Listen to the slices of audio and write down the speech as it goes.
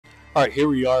Alright, here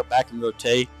we are back in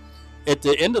Rhotae. At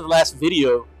the end of the last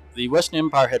video, the Western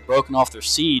Empire had broken off their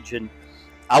siege, and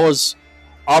I was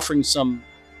offering some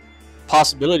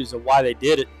possibilities of why they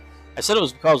did it. I said it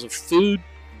was because of food,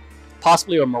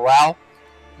 possibly, or morale,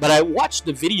 but I watched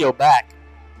the video back,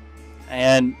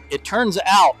 and it turns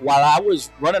out while I was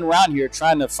running around here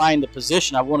trying to find the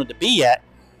position I wanted to be at,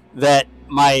 that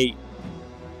my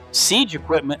siege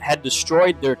equipment had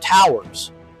destroyed their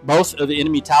towers. Both of the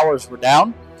enemy towers were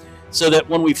down, so that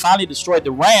when we finally destroyed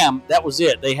the ram, that was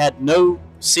it. They had no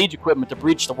siege equipment to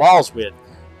breach the walls with.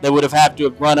 They would have had to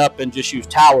have run up and just used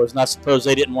towers, and I suppose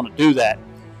they didn't want to do that.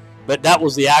 But that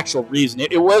was the actual reason.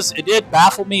 It did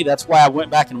baffle me. That's why I went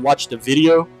back and watched the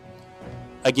video.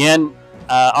 Again,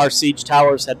 our siege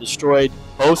towers had destroyed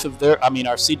both of their,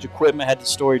 our siege equipment had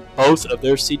destroyed both of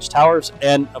their siege towers,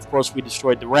 and of course we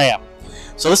destroyed the ram.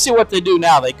 So let's see what they do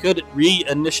now. They could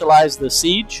reinitialize the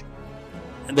siege,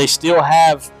 and they still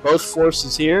have both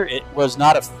forces here. It was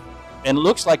not a, and it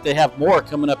looks like they have more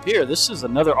coming up here. This is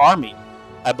another army,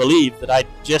 I believe, that I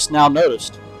just now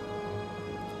noticed.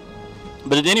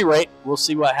 But at any rate, we'll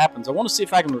see what happens. I want to see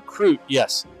if I can recruit.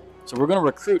 Yes. So we're going to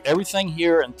recruit everything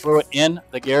here and throw it in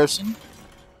the garrison.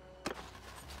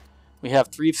 We have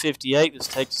 358. This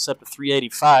takes us up to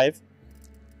 385.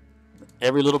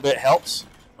 Every little bit helps.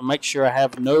 I'll make sure I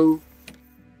have no...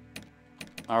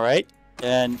 Alright.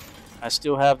 And I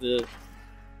still have the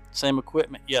same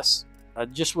equipment. Yes. I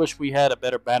just wish we had a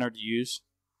better banner to use.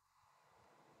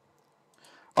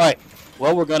 Alright.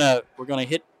 Well, we're gonna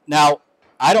hit... Now,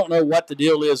 I don't know what the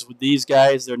deal is with these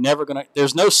guys. They're never going to...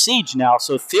 There's no siege now,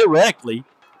 so theoretically,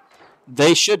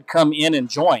 they should come in and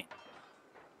join.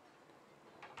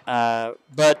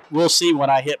 But we'll see when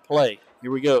I hit play.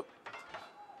 Here we go.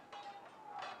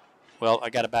 Well, I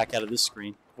got to back out of this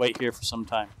screen. Wait here for some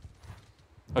time.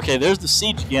 Okay, there's the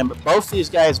siege again, but both these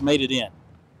guys made it in.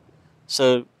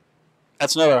 So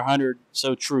that's another 100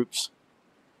 so troops.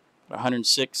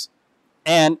 106.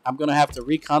 And I'm going to have to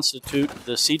reconstitute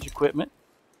the siege equipment.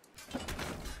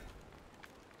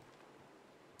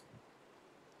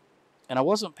 And I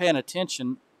wasn't paying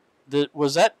attention.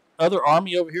 Was that other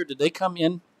army over here? Did they come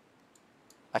in?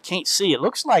 I can't see. It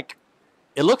looks like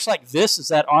this is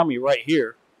that army right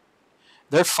here.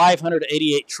 They're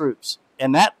 588 troops,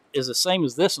 and that is the same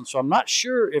as this one. So I'm not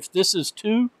sure if this is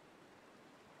two.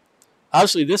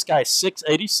 Obviously, this guy's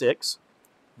 686.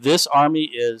 This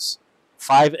army is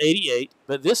 588,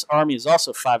 but this army is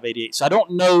also 588. So I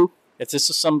don't know if this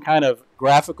is some kind of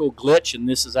graphical glitch and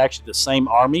this is actually the same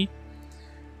army.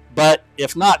 But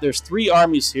if not, there's three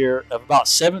armies here of about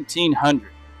 1,700.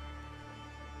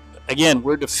 Again,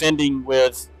 we're defending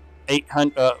with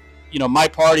 800, my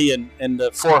party and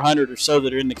the 400 or so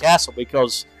that are in the castle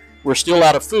because we're still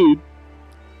out of food.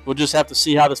 We'll just have to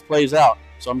see how this plays out.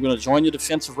 So I'm going to join the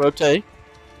defense of Rhotae.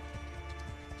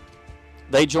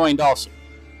 They joined also.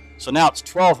 So now it's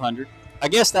 1,200. I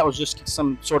guess that was just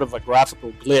some sort of a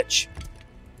graphical glitch.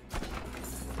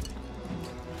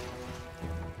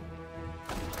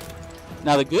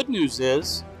 Now the good news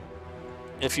is,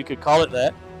 if you could call it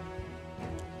that,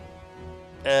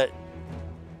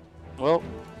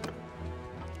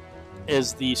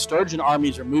 is the Sturgian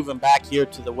armies are moving back here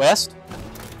to the west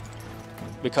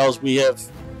because we have,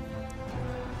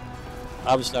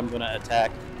 obviously I'm going to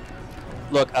attack.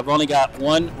 Look, I've only got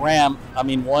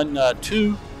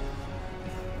two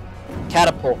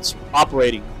catapults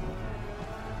operating.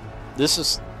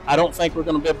 I don't think we're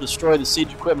going to be able to destroy the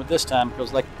siege equipment this time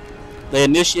because they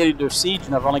initiated their siege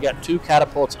and I've only got two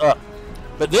catapults up.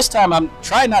 But this time I'm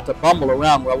trying not to bumble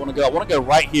around where I want to go. I want to go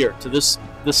right here to this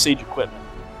siege equipment.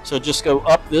 So just go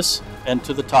up this and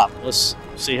to the top. Let's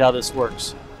see how this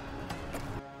works.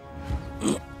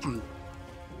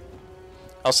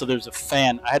 Also, there's a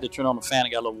fan. I had to turn on the fan.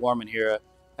 It got a little warm in here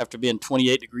after being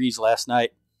 28 degrees last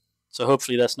night. So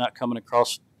hopefully that's not coming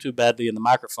across too badly in the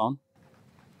microphone.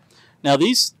 Now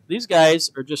these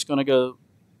guys are just going to go...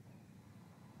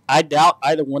 I doubt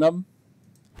either one of them.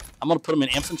 I'm going to put them in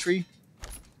infantry.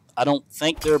 I don't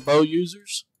think they're bow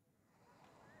users.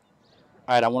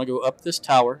 Alright, I want to go up this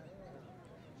tower.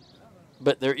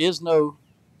 But there is no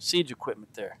siege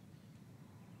equipment there.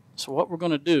 So what we're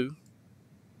going to do...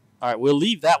 Alright, we'll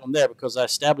leave that one there because I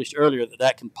established earlier that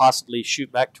that can possibly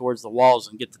shoot back towards the walls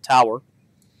and get the tower.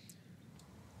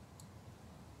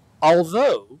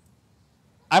 Although,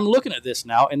 I'm looking at this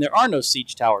now, and there are no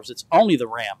siege towers. It's only the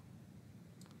ram.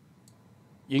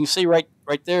 You can see right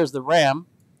there is the ram.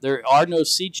 There are no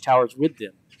siege towers with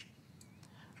them.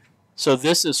 So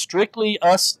this is strictly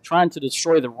us trying to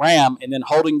destroy the ram and then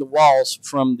holding the walls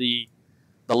from the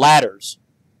ladders,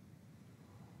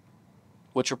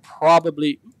 which are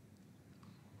probably...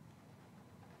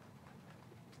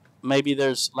 Maybe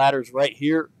there's ladders right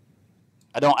here.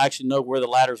 I don't actually know where the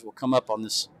ladders will come up on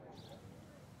this.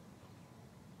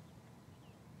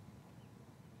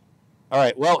 All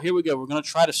right, well, here we go. We're going to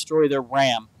try to destroy their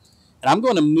ram. And I'm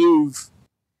going to move...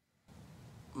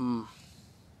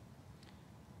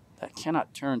 that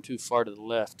cannot turn too far to the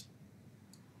left.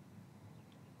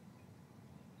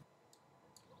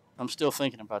 I'm still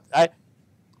thinking about that.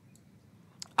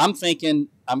 I'm thinking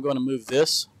I'm going to move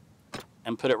this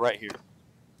and put it right here.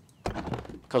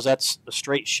 Because that's a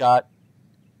straight shot.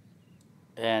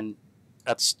 And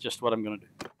that's just what I'm going to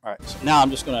do. All right, so now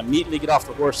I'm just going to immediately get off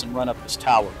the horse and run up this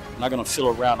tower. I'm not going to fiddle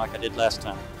around like I did last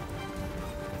time.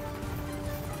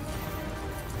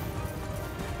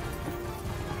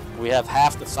 We have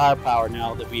half the firepower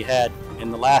now that we had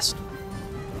in the last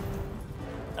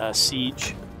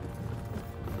siege.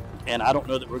 And I don't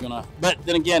know that we're going to... But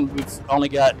then again, we've only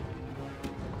got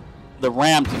the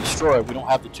ram to destroy. We don't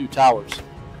have the 2 towers.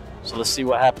 So let's see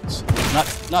what happens.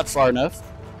 Not far enough.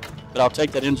 But I'll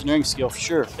take that engineering skill for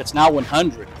sure. It's now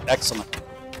 100. Excellent.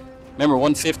 Remember,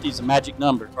 150 is a magic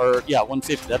number. Or, yeah,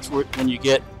 150. That's when you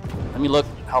get... Let me look.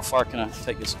 How far can I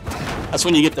take this? That's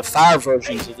when you get the fire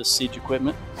versions of this siege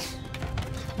equipment.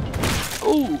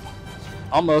 Ooh.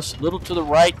 Almost. A little to the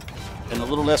right. And a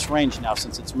little less range now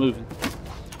since it's moving.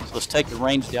 So let's take the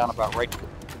range down about right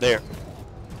there.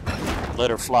 Let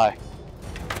her fly.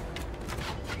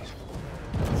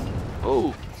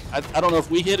 Ooh. I don't know if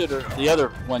we hit it or the other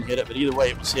one hit it, but either way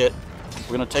it was hit.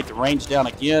 We're going to take the range down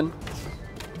again.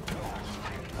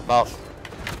 About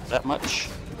that much.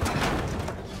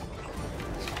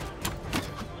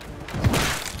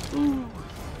 Ooh.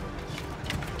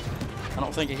 I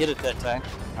don't think I hit it that time.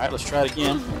 All right, let's try it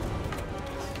again.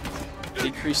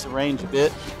 Decrease the range a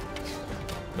bit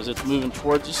because it's moving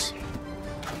towards us.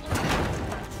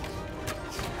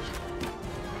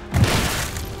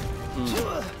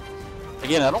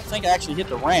 Again, I don't think I actually hit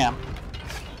the ram.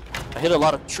 I hit a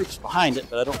lot of troops behind it,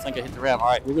 but I don't think I hit the ram. All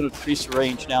right, we're going to decrease the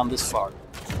range down this far.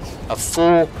 A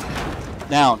full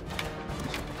down.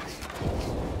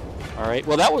 All right,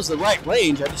 well, that was the right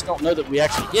range. I just don't know that we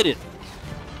actually hit it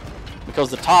because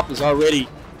the top is already...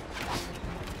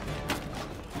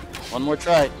 One more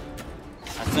try,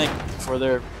 I think, before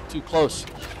they're too close.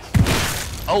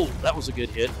 Oh, that was a good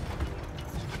hit.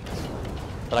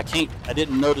 But I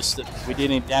didn't notice that we did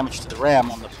any damage to the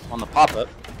ram on the pop-up.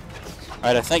 All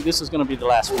right, I think this is going to be the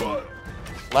last one.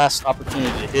 Last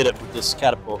opportunity to hit it with this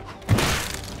catapult.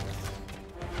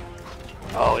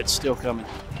 Oh, it's still coming.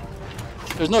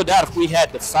 There's no doubt if we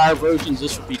had the fire versions,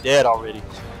 this would be dead already.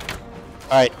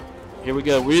 All right, here we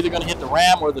go. We're either going to hit the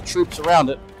ram or the troops around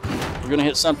it. We're going to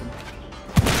hit something.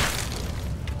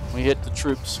 We hit the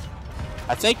troops.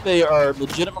 I think they are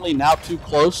legitimately now too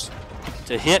close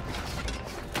to hit.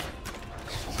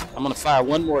 I'm going to fire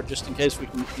one more just in case we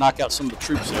can knock out some of the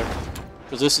troops there.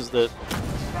 Because this is the...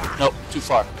 Nope, too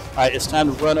far. All right, it's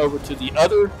time to run over to the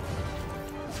other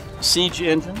siege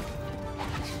engine.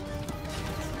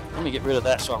 Let me get rid of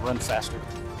that so I run faster.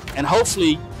 And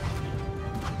hopefully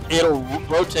it'll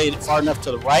rotate it far enough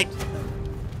to the right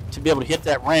to be able to hit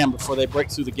that ram before they break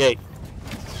through the gate.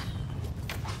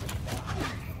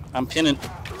 I'm pinning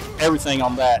everything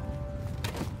on that.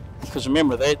 Because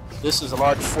remember, this is a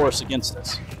large force against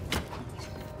us.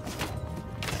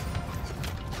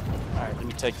 Alright, let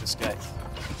me take this guy.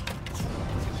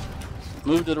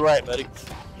 Move to the right, buddy.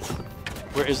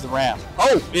 Where is the ram?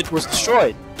 Oh, it was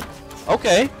destroyed.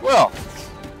 Okay, well,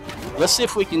 let's see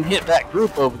if we can hit that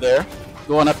group over there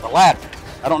going up the ladder.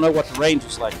 I don't know what the range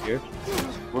is like here.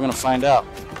 We're going to find out.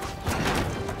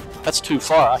 That's too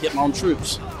far. I hit my own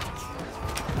troops.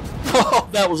 Oh,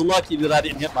 that was lucky that I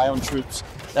didn't hit my own troops.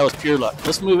 That was pure luck.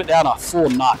 Let's move it down a full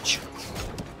notch.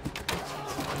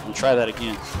 And try that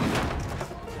again.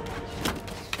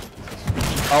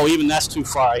 Oh, even that's too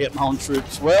far. I hit my own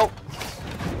troops. Well,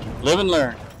 live and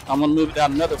learn. I'm going to move it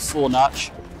down another full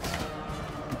notch.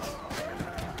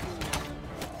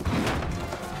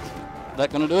 Is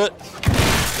that going to do it?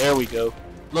 There we go.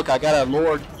 Look, I got a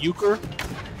Lord Euchre.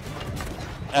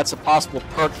 That's a possible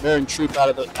perk-bearing troop out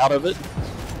of it.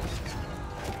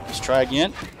 Let's try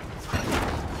again.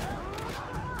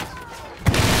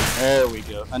 There we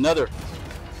go. Another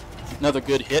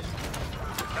good hit.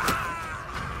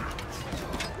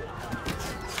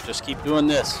 Just keep doing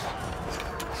this.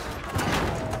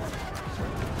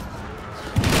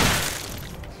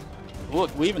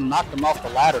 Look, we even knocked them off the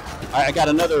ladder. I got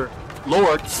another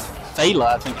Lord,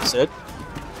 Thala, I think it said.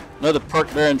 Another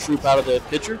perk-bearing troop out of the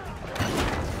picture.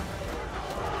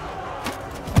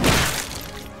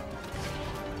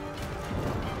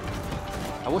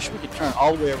 I wish we could turn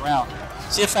all the way around.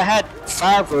 See, if I had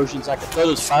fire versions, I could throw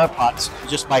those fire pots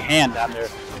just by hand down there.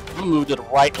 I'm going to move to the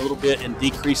right a little bit and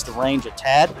decrease the range a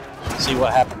tad. See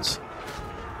what happens.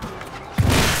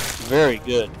 Very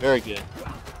good, very good.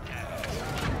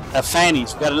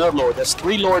 Fannies, we've got another lord. That's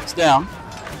 3 lords down.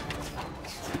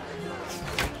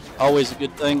 Always a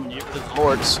good thing when you get the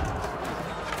lords.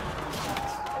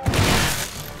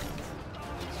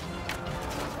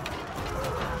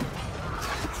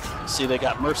 See, they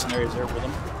got mercenaries there with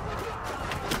them.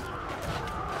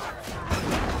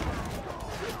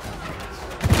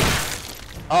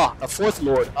 Ah, a 4th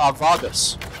lord,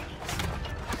 Vargas.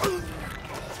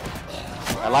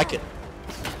 I like it.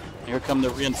 Here come the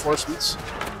reinforcements.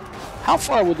 How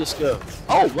far would this go?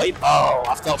 Oh, wait. Oh,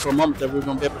 I thought for a moment that we were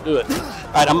going to be able to do it.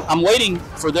 All right, I'm waiting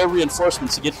for their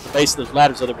reinforcements to get to the base of those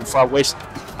ladders so that before I waste.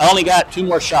 I only got 2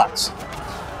 more shots.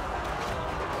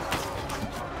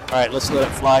 All right, let's let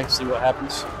it fly, see what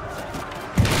happens.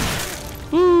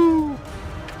 Woo!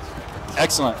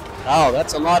 Excellent. Oh,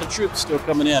 that's a lot of troops still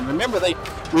coming in. Remember,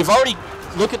 we've already,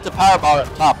 look at the power bar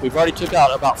up top. We've already took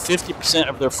out about 50%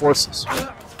 of their forces.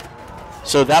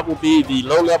 So that will be the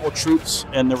low-level troops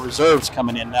and the reserves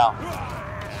coming in now.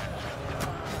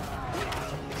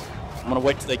 I'm going to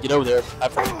wait till they get over there.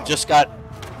 I've just got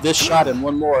this shot and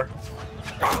 1 more.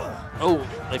 Oh,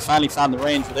 they finally found the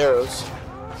range with arrows.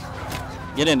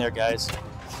 Get in there, guys.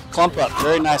 Clump up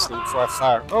very nicely before I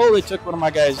fire. Oh, they took one of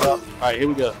my guys out. All right, here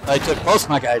we go. They took both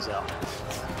my guys out.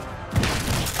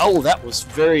 Oh, that was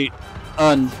very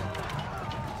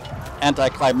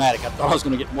anticlimactic. I thought I was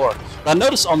going to get more. But I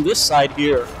notice on this side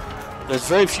here, there's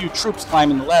very few troops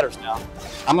climbing the ladders now.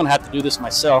 I'm going to have to do this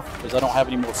myself because I don't have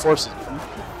any more forces with me.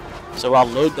 So I'll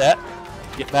load that,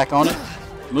 get back on it,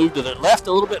 move to the left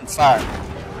a little bit and fire.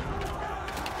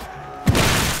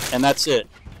 And that's it.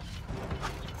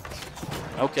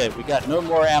 Okay, we got no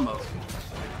more ammo.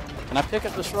 Can I pick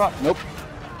up this rock? Nope.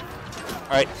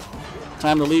 All right,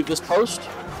 time to leave this post.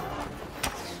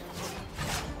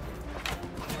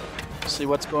 See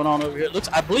what's going on over here. It looks,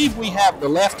 I believe we have the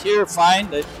left here fine.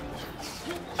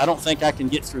 I don't think I can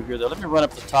get through here though. Let me run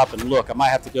up the top and look. I might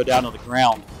have to go down to the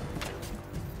ground.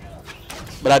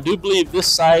 But I do believe this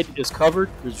side is covered.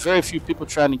 There's very few people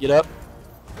trying to get up.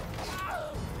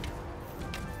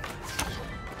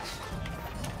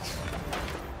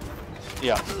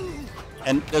 Yeah.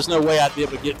 And there's no way I'd be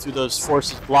able to get through those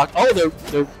forces blocked. Oh,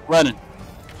 they're running.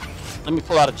 Let me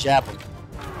pull out a javelin.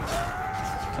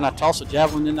 Can I toss a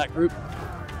javelin in that group?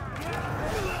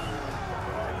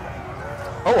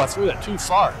 Oh, I threw that too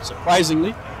far,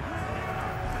 surprisingly.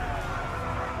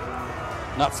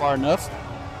 Not far enough.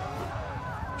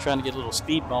 Trying to get a little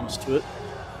speed bonus to it.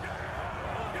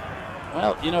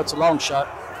 Well, you know, it's a long shot.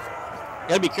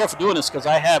 Got to be careful doing this because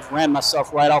I have ran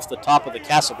myself right off the top of the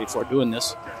castle before doing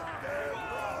this.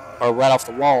 Or right off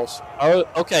the walls. Oh,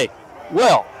 okay.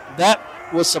 Well, that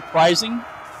was surprising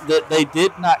that they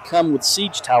did not come with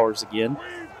siege towers again.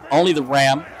 Only the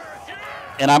ram.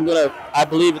 And I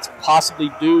believe it's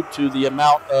possibly due to the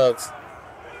amount of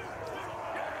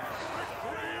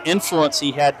influence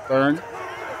he had burned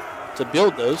to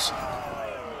build those.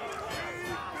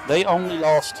 They only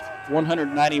lost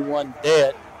 191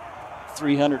 dead,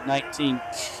 319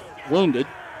 wounded.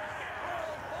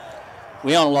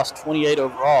 We only lost 28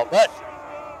 overall, but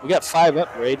we got 5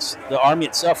 upgrades. The army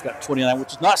itself got 29,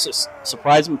 which is not so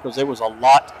surprising because there was a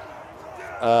lot.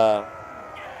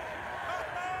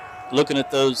 Looking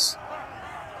at this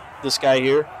guy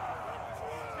here,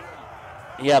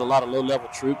 he had a lot of low-level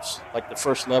troops, like the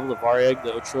first level of Vareg,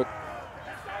 the Otruk.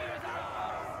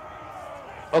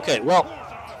 Okay, well,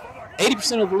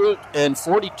 80% of loot and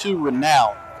 42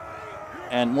 renown,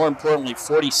 and more importantly,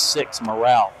 46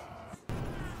 morale.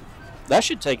 That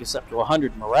should take us up to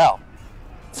 100 morale.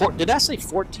 Did I say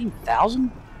 14,000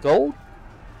 gold?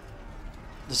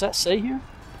 Does that say here?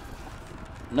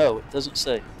 No, it doesn't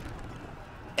say.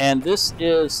 And this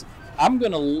is, I'm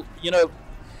going to, you know,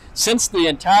 since the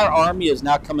entire army is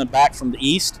now coming back from the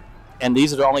east, and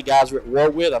these are the only guys we're at war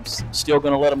with, I'm still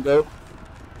going to let them go.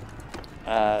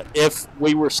 If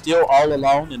we were still all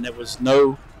alone and there was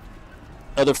no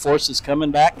other forces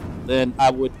coming back, then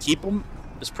I would keep them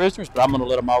as prisoners, but I'm going to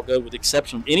let them all go with the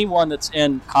exception of anyone that's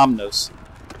in Komnos,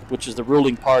 which is the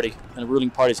ruling party, and the ruling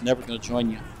party is never going to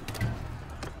join you.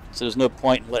 So there's no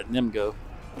point in letting them go.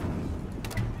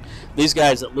 These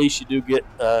guys, at least you do get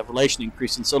relation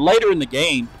increasing. So later in the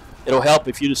game, it'll help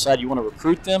if you decide you want to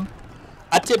recruit them.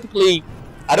 I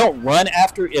don't run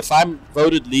after, if I'm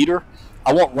voted leader,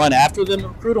 I won't run after them to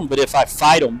recruit them, but if I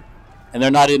fight them and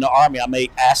they're not in the army, I may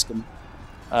ask them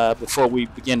before we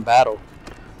begin battle.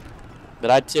 But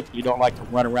I typically don't like to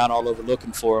run around all over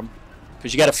looking for them.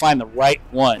 Because you got to find the right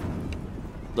one,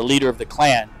 the leader of the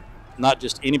clan, not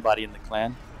just anybody in the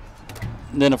clan.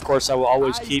 And then, of course, I will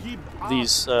always keep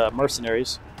these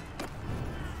mercenaries.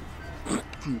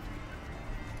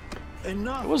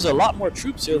 There was a lot more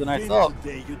troops here than I thought.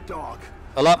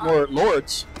 A lot more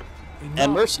lords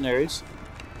and mercenaries.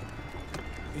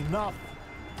 Enough.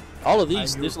 All of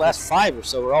these last 5 or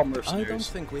so are all mercenaries. I don't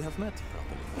think we have met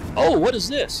properly. Oh, what is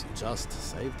this? Just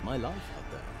saved my life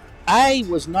out there. I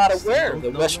was not aware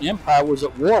the Western Empire was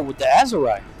at war with the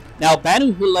Azerai. Now,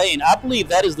 Banu Hulayn, I believe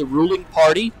that is the ruling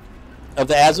party of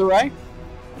the Azerai.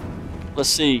 Let's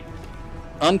see.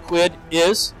 Unquid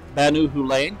is Banu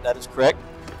Hulayn. That is correct.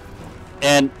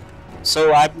 And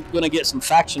so I'm going to get some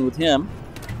faction with him.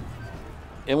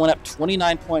 It went up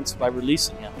 29 points by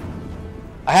releasing him.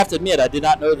 I have to admit, I did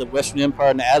not know the Western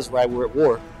Empire and the Azerai were at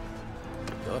war.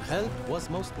 Your help was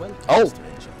most welcome,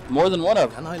 stranger. More than one of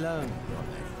them. Can I learn your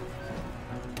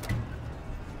name?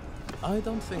 I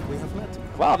don't think we have met.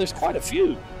 Wow, there's quite a few.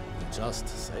 You just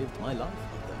saved my life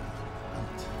out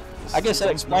there. And I guess that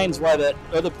explains why that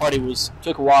other party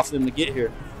took a while for them to get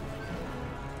here.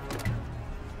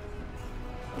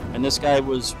 And this guy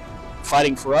was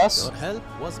fighting for us. Your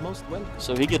help was most welcome.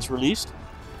 So he gets released.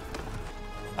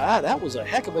 Ah, that was a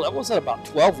heck of a... What was that, about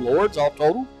 12 lords all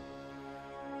total?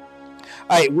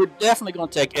 Alright, we're definitely going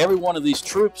to take every one of these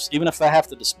troops, even if I have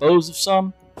to dispose of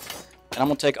some. And I'm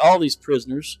going to take all these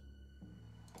prisoners.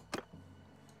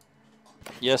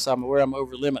 Yes, I'm aware I'm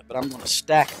over limit, but I'm going to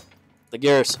stack the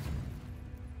garrison.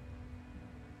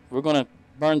 We're going to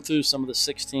burn through some of the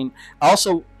 16. I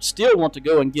also still want to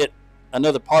go and get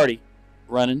another party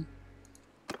running.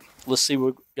 Let's see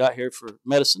what we got here for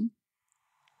medicine.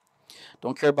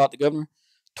 Don't care about the governor.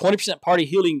 20% party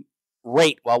healing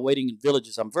rate while waiting in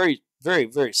villages. I'm very, very,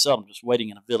 very seldom just waiting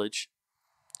in a village.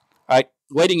 All right,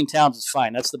 waiting in towns is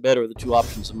fine. That's the better of the two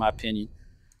options, in my opinion.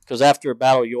 Because after a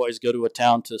battle, you always go to a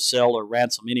town to sell or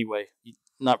ransom anyway. You're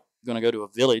not going to go to a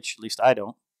village. At least I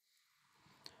don't.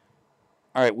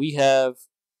 All right, we have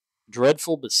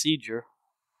Dreadful Besieger.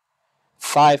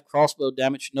 5 crossbow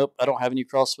damage. Nope, I don't have any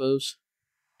crossbows.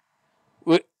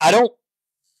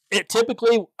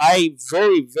 Typically, I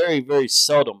very, very, very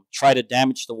seldom try to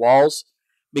damage the walls,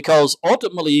 because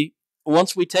ultimately,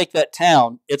 once we take that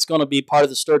town, it's going to be part of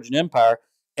the Sturgian Empire,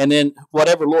 and then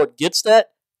whatever lord gets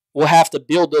that will have to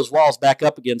build those walls back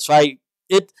up again. So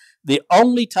the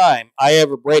only time I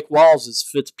ever break walls is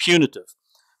if it's punitive.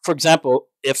 For example,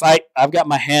 if I've got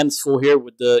my hands full here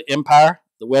with the Empire,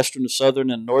 the Western, the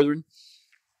Southern, and Northern,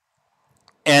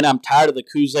 and I'm tired of the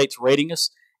Khuzaits raiding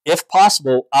us. If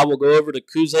possible, I will go over to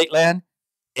Khuzait land,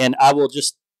 and I will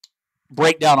just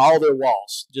break down all their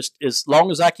walls. Just as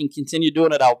long as I can continue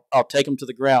doing it, I'll take them to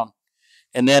the ground.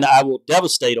 And then I will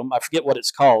devastate them. I forget what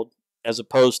it's called, as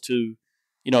opposed to,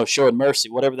 showing mercy,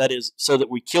 whatever that is, so that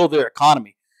we kill their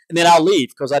economy. And then I'll leave,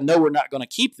 because I know we're not going to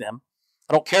keep them.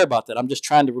 I don't care about that. I'm just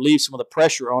trying to relieve some of the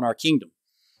pressure on our kingdom.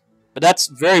 But that's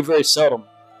very, very seldom.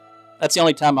 That's the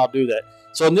only time I'll do that.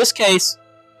 So in this case,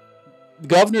 the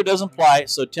governor doesn't apply,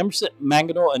 so 10%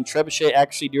 mangonel and trebuchet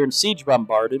accuracy during siege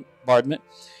bombardment,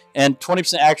 and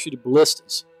 20% accuracy to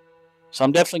ballistas. So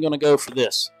I'm definitely going to go for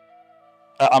this.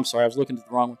 I'm sorry, I was looking at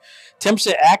the wrong one.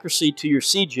 10% accuracy to your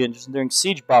siege engines during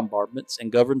siege bombardments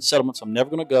and governed settlements. I'm never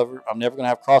going to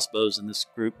have crossbows in this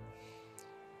group.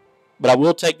 But I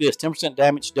will take this. 10%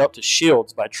 damage dealt to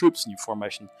shields by troops in your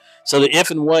formation. So that if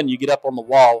and when you get up on the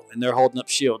wall and they're holding up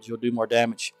shields, you'll do more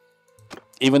damage.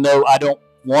 Even though I don't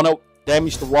want to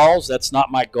damage the walls, that's not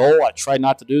my goal. I try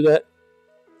not to do that.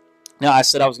 Now, I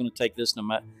said I was going to take this no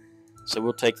matter. So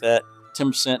we'll take that.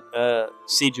 10%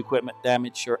 siege equipment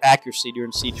damage or accuracy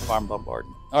during siege farm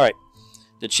bombardment. All right.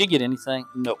 Did she get anything?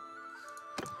 Nope.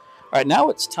 All right, now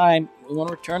it's time. We want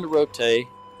to return to Rhotae.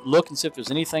 Look and see if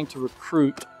there's anything to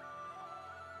recruit.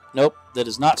 Nope, that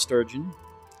is not Sturgeon.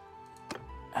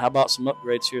 How about some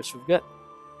upgrades here? So we've got...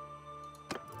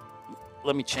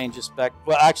 Let me change this back.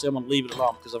 Well, actually, I'm going to leave it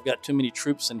alone because I've got too many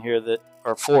troops in here that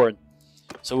are foreign.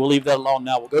 So we'll leave that alone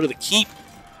now. We'll go to the keep.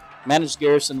 Managed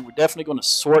garrison. We're definitely going to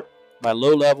sort by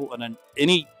low level. And then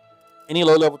any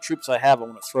low level troops I have, I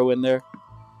want to throw in there.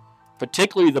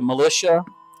 Particularly the militia.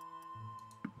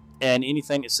 And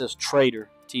anything that says trader.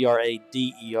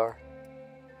 T-R-A-D-E-R.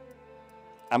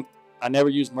 I never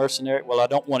use mercenary. Well, I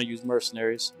don't want to use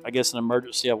mercenaries. I guess in an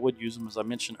emergency I would use them, as I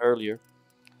mentioned earlier.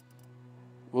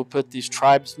 We'll put these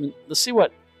tribesmen. Let's see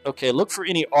what. Okay, look for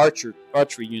any archery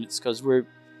units, because we're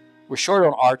short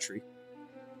on archery.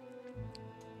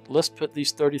 Let's put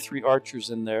these 33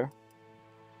 archers in there.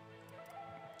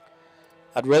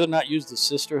 I'd rather not use the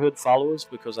Sisterhood followers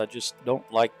because I just don't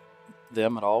like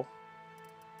them at all.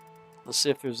 Let's see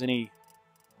if there's any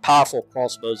powerful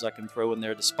crossbows I can throw in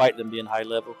there, despite them being high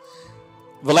level.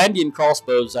 Valandian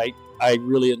crossbows I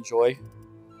really enjoy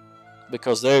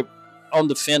because they're on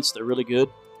defense. They're really good.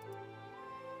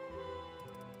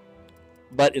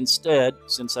 But instead,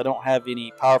 since I don't have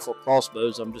any powerful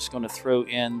crossbows, I'm just going to throw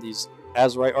in these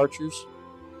Azerite archers.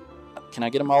 Can I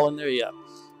get them all in there? Yeah.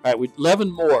 All right, with 11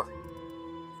 more.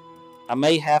 I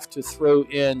may have to throw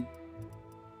in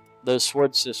those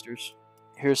sword sisters.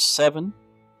 Here's 7.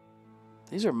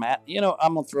 These are matte. You know,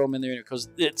 I'm going to throw them in there because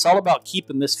it's all about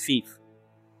keeping this fief.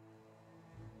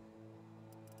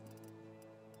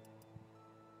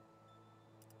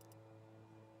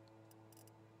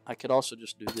 I could also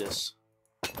just do this.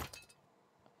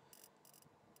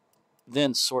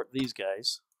 Then sort these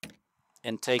guys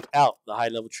and take out the high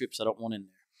level troops I don't want in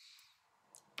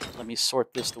there. Let me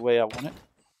sort this the way I want it.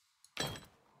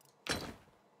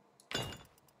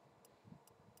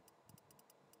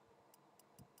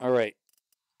 Alright.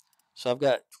 So I've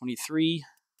got 23,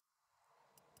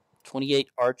 28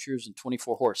 archers, and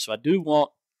 24 horse. So I do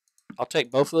want, I'll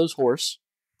take both of those horse.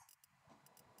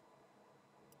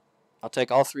 I'll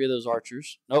take all 3 of those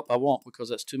archers. Nope, I won't because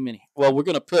that's too many. Well, we're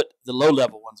going to put the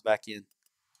low-level ones back in.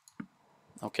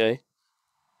 Okay.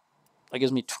 That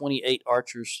gives me 28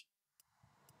 archers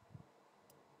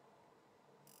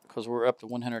because we're up to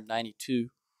 192.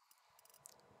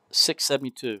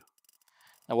 672.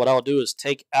 Now what I'll do is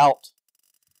take out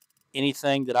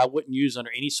anything that I wouldn't use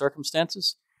under any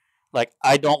circumstances. Like,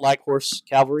 I don't like horse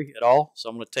cavalry at all, so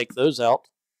I'm going to take those out.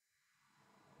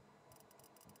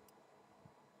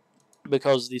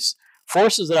 Because these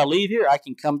forces that I leave here, I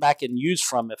can come back and use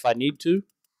from if I need to. You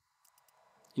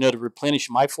know, to replenish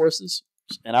my forces.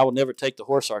 And I will never take the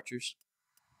horse archers.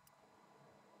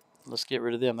 Let's get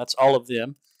rid of them. That's all of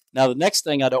them. Now, the next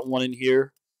thing I don't want in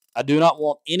here, I do not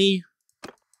want any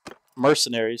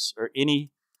mercenaries or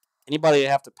anybody I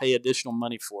have to pay additional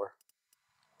money for.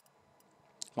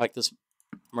 Like this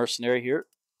mercenary here.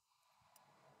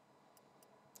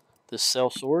 This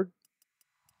sellsword.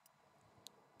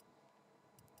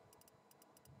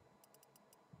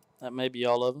 That may be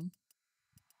all of them.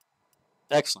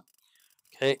 Excellent.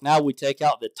 Okay, now we take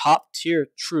out the top tier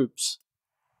troops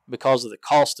because of the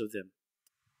cost of them.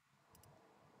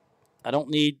 I don't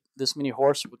need this many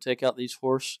horse. We'll take out these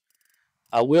horse.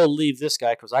 I will leave this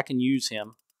guy because I can use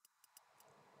him.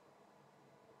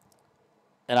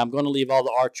 And I'm going to leave all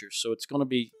the archers. So it's going to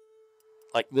be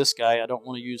like this guy. I don't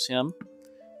want to use him.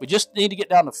 We just need to get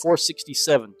down to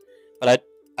 467. But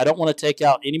I don't want to take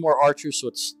out any more archers. So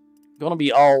it's going to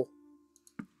be all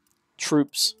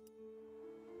troops.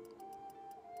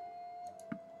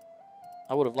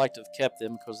 I would have liked to have kept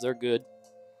them because they're good.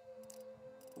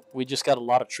 We just got a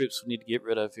lot of troops we need to get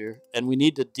rid of here. And we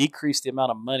need to decrease the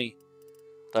amount of money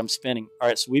that I'm spending. All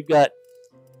right, so we've got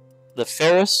the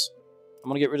Ferris. I'm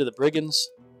going to get rid of the Brigands.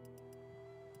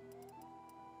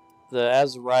 The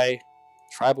Azurai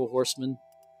Tribal Horsemen.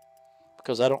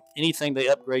 Because I don't, anything they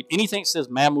upgrade, anything that says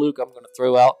Mamluk, I'm going to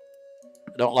throw out.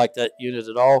 I don't like that unit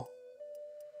at all.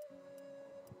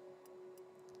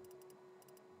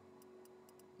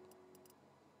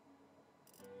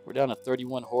 We're down to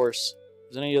 31 horse.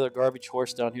 Is there any other garbage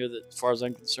horse down here that, as far as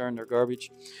I'm concerned, they're garbage?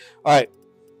 All right.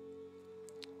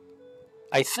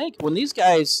 I think when these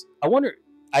guys,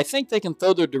 I think they can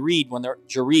throw their Gird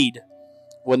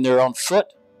when they're on foot.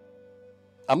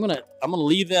 I'm gonna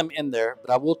leave them in there,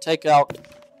 but I will take out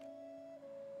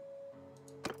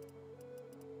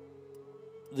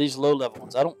these low level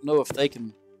ones. I don't know if they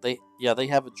can. They have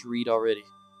a Gird already.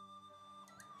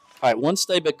 All right, once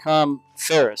they become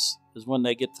Ferris is when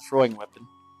they get the throwing weapon.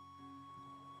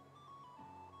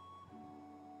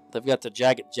 They've got the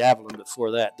jagged javelin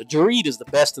before that. The Gird is the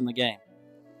best in the game.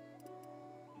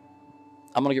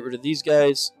 I'm going to get rid of these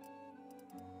guys.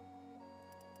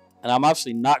 And I'm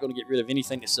obviously not going to get rid of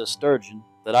anything that says Sturgian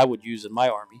that I would use in my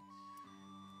army.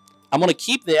 I'm going to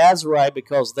keep the Azurai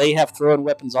because they have throwing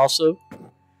weapons also.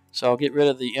 So I'll get rid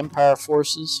of the Empire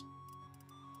forces.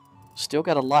 Still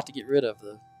got a lot to get rid of,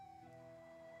 though.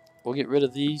 We'll get rid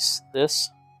of this.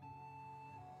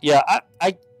 Yeah,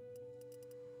 I'm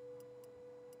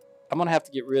going to have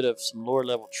to get rid of some lower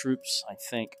level troops, I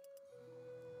think.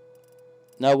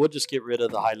 No, we'll just get rid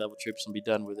of the high level troops and be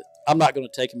done with it. I'm not going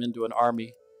to take them into an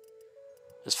army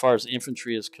as far as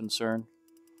infantry is concerned.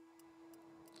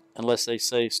 Unless they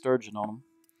say Sturgeon on them.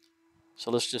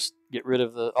 So let's just get rid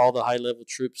of all the high level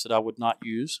troops that I would not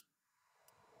use.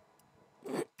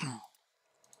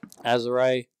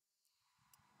 Azurai.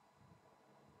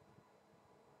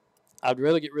 I'd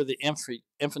rather get rid of the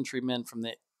infantrymen from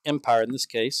the Empire in this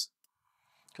case.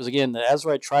 Because again, the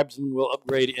Azurite tribesmen will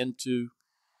upgrade into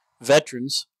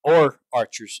veterans or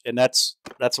archers, and that's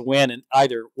a win in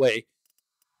either way.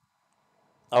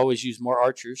 I always use more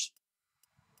archers.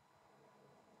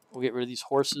 We'll get rid of these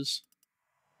horses.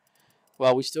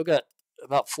 Well, we still got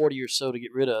about 40 or so to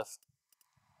get rid of.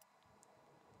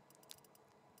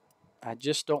 I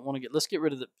just don't want to get... Let's get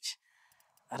rid of the...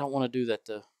 I don't want to do that,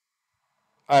 though.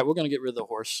 All right, we're going to get rid of the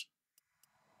horse.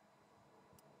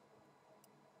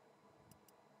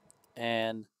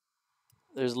 And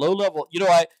there's low level... You know,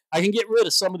 I can get rid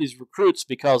of some of these recruits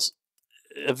because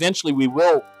eventually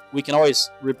we can always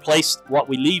replace what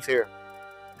we leave here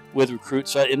with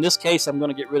recruits. So in this case, I'm going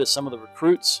to get rid of some of the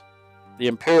recruits, the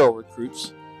Imperial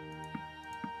recruits.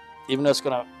 Even though it's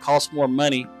going to cost more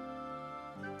money,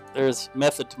 there's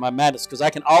method to my madness because I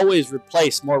can always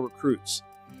replace more recruits.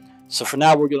 So for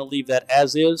now, we're going to leave that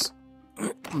as is.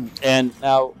 And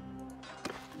now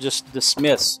just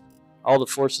dismiss all the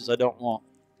forces I don't want,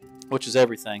 which is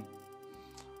everything.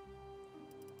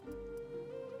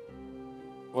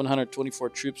 124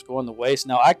 troops going the waste.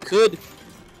 Now I could...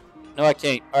 No, I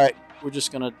can't. All right, we're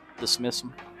just going to dismiss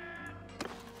them.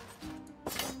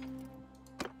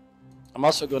 I'm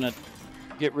also going to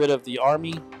get rid of the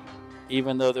army,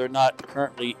 even though they're not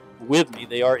currently with me.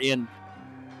 They are in...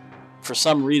 For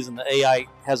some reason, the AI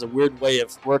has a weird way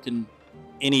of working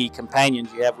any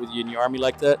companions you have with you in your army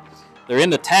like that. They're in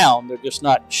the town. They're just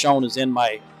not shown as in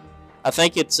my... I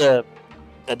think it's a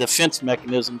defense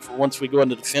mechanism for once we go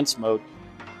into defense mode.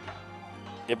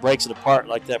 It breaks it apart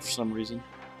like that for some reason.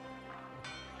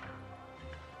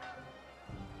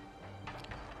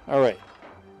 All right.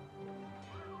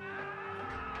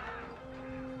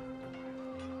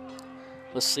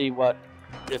 Let's see what,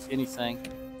 if anything,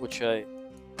 which I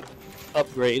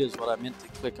upgrade is what I meant to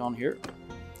click on here.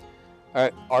 All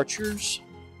right, archers,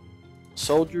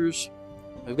 soldiers.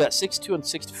 We've got 62 and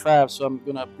 65, so I'm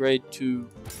going to upgrade to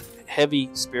heavy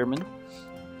spearmen.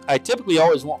 I typically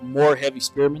always want more heavy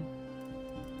spearmen.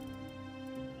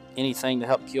 Anything to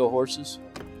help kill horses.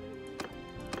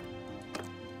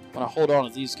 I'm going to hold on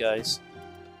to these guys.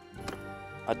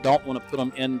 I don't want to put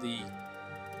them in the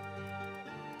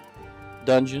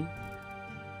dungeon.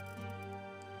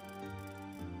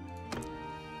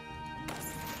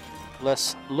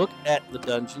 Let's look at the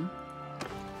dungeon,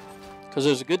 because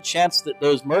there's a good chance that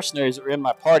those mercenaries that were in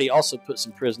my party also put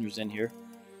some prisoners in here.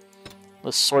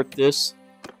 Let's sort this.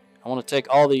 I want to take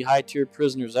all the high-tier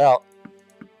prisoners out.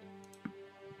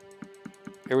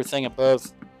 Everything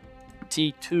above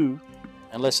T2,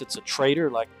 unless it's a traitor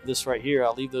like this right here,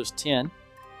 I'll leave those 10.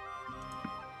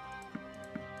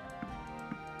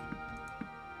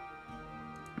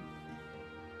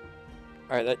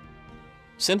 Alright, that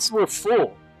since we're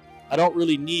full, I don't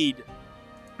really need...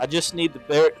 I just need the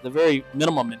very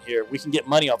minimum in here. We can get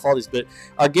money off all these, but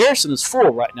our garrison is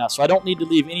full right now, so I don't need to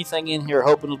leave anything in here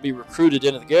hoping it'll be recruited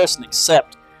into the garrison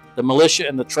except the militia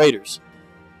and the traders.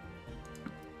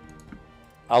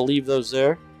 I'll leave those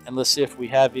there, and let's see if we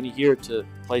have any here to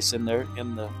place in there.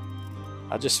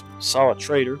 I just saw a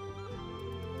trader.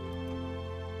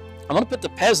 I'm going to put the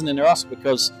peasant in there also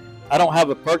because I don't have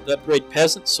a perk to upgrade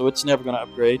peasants, so it's never going to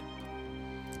upgrade.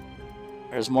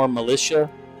 There's more militia.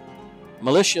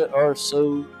 Militia are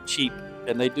so cheap,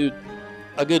 and they do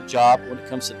a good job when it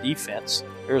comes to defense.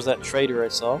 There's that trader I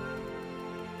saw.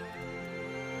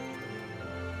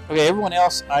 Okay, everyone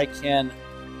else I can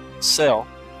sell.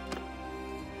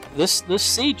 This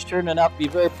siege turned out to be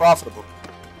very profitable.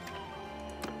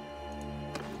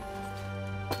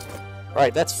 All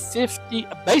right, that's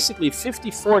basically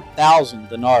 54,000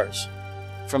 dinars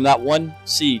from that one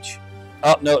siege.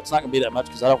 Oh no, it's not going to be that much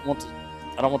because I don't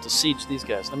want to siege these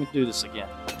guys. Let me do this again.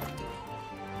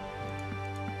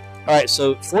 All right,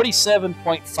 so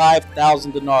 47.5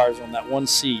 thousand dinars on that one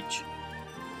siege.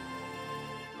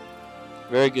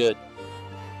 Very good.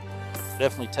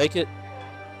 Definitely take it.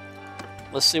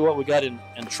 Let's see what we got in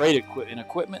trade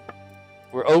equipment.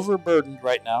 We're overburdened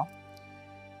right now.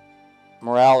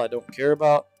 Morale I don't care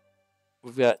about.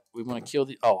 We want to kill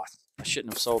the... Oh, I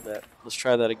shouldn't have sold that. Let's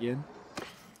try that again.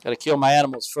 Got to kill my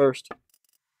animals first.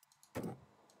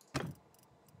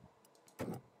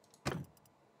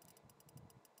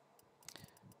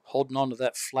 Holding on to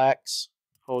that flax.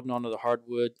 Holding on to the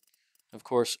hardwood. Of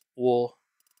course, wool.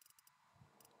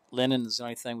 Linen is the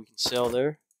only thing we can sell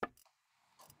there.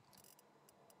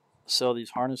 Sell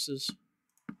these harnesses.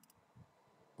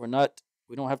 We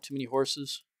don't have too many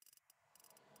horses.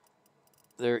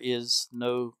 There is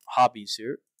no hobbies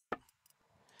here.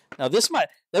 Now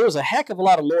there was a heck of a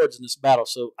lot of lords in this battle,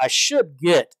 so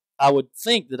I would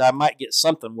think that I might get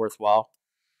something worthwhile.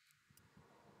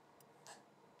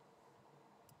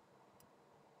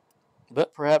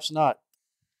 But perhaps not.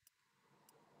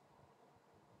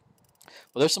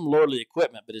 Well, there's some lordly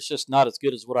equipment, but it's just not as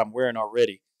good as what I'm wearing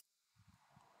already.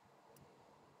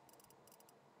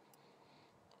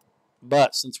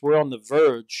 But since we're on the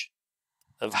verge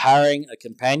of hiring a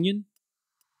companion,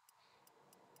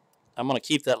 I'm going to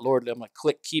keep that lordly. I'm going to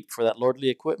click keep for that lordly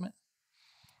equipment.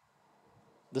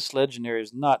 This legendary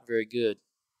is not very good.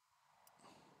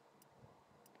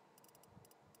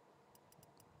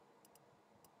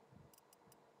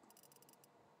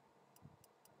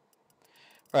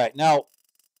 All right, now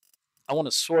I want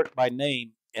to sort by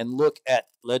name and look at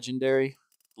legendary,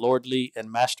 lordly, and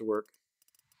masterwork.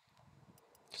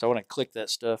 Because I want to click that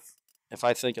stuff if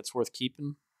I think it's worth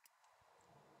keeping.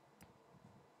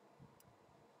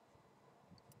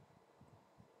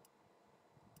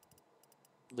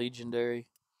 Legendary.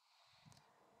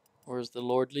 Where's the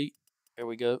lordly? There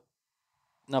we go.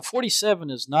 Now 47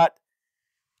 is not.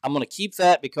 I'm going to keep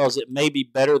that because it may be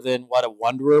better than what a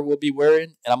wanderer will be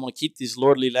wearing. And I'm going to keep these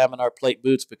lordly laminar plate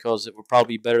boots because it will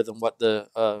probably be better than what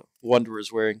the wanderer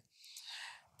is wearing.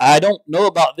 I don't know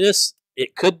about this.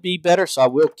 It could be better, so I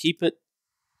will keep it.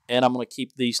 And I'm going to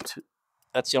keep these two.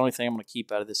 That's the only thing I'm going to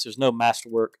keep out of this. There's no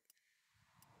masterwork.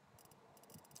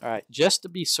 All right, just to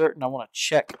be certain, I want to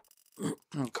check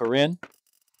Corinne.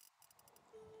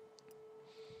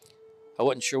 I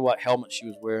wasn't sure what helmet she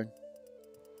was wearing.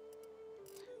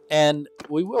 And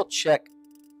we will check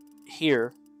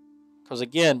here, because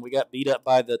again, we got beat up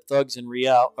by the thugs in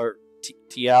Real, or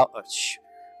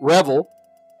Revel.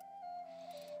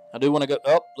 I do want to go,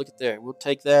 oh, look at there. We'll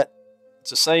take that.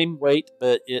 It's the same weight,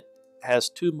 but it has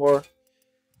 2 more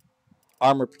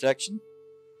armor protection.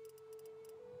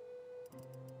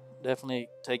 Definitely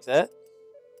take that.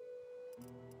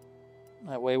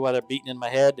 That way, while they're beating in my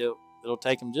head, it'll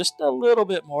take them just a little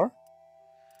bit more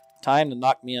time to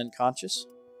knock me unconscious.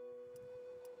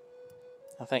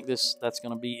 I think that's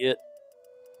going to be it.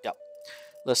 Yep.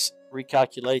 Let's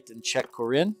recalculate and check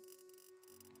Corinne.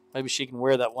 Maybe she can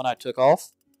wear that one I took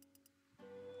off.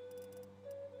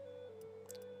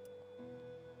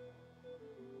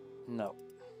 No.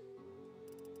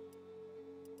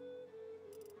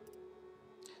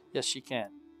 Yes, she can.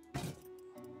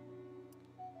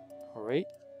 All right.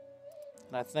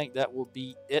 And I think that will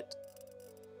be it.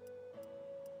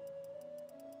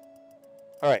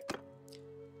 All right.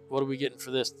 What are we getting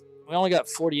for this? We only got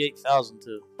 48,000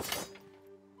 too.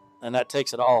 And that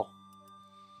takes it all.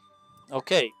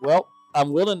 Okay, well,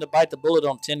 I'm willing to bite the bullet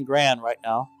on 10 grand right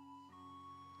now.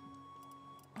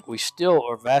 We still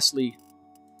are vastly...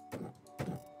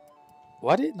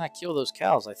 Why didn't I kill those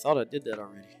cows? I thought I did that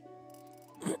already.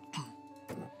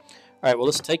 Alright, well,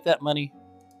 let's take that money.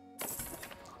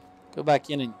 Go back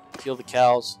in and kill the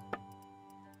cows.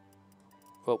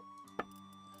 Whoa.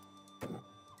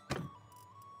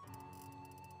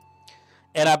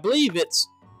 And I believe it's...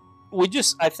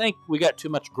 I think we got too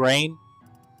much grain.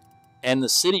 And the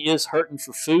city is hurting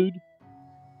for food.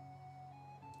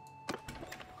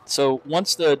 So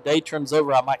once the day turns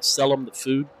over, I might sell them the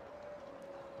food.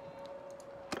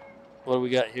 What do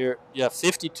we got here? Yeah,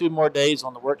 52 more days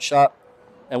on the workshop.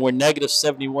 And we're negative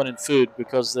 71 in food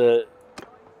because they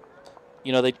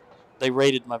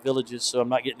raided my villages, so I'm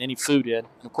not getting any food in.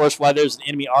 And of course, while there's an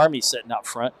enemy army sitting out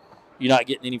front, you're not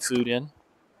getting any food in.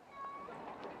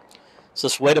 So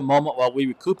let's wait a moment while we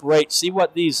recuperate, see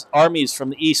what these armies from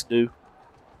the east do.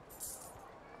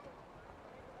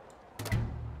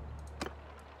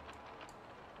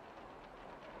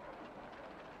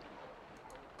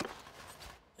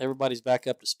 Everybody's back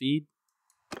up to speed.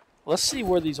 Let's see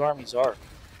where these armies are.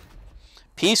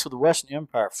 Peace with the Western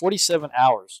Empire, 47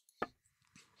 hours.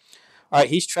 All right,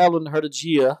 he's traveling to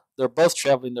Sturgia. They're both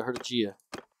traveling to Sturgia,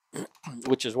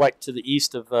 which is right to the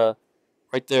east of,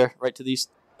 right to the east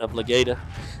of Legata.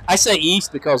 I say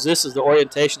east because this is the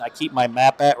orientation I keep my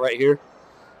map at right here.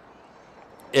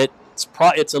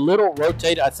 It's a little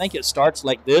rotated. I think it starts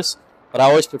like this, but I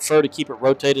always prefer to keep it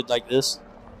rotated like this.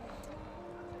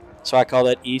 So I call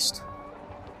that east.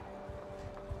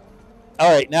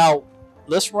 All right, now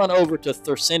let's run over to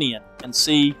Thursinian and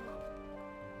see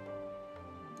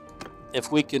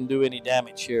if we can do any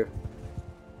damage here.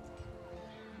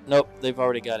 Nope, they've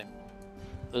already got him.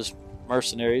 Those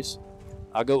mercenaries.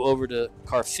 I'll go over to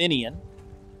Carfinian.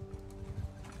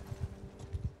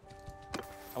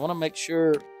 I want to make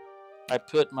sure I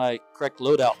put my correct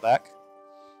loadout back.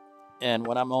 And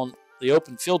when I'm on the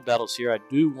open field battles here, I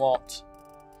do want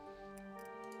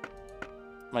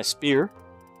my spear.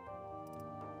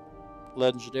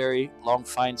 Legendary long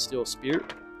fine steel spear.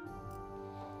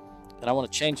 And I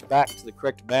want to change back to the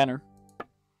correct banner.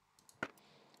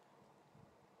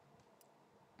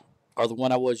 Or the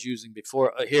one I was using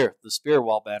before. Here, the spear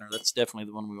wall banner. That's definitely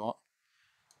the one we want.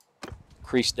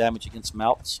 increased damage against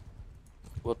mounts.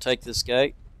 We'll take this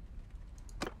guy.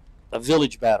 A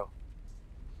village battle.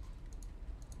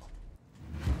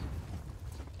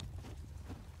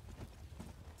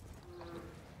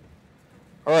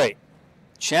 Alright.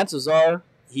 Chances are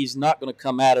he's not going to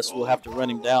come at us. We'll have to run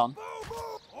him down.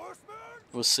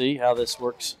 We'll see how this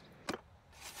works.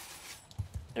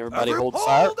 Everybody hold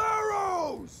fire.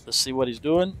 Let's see what he's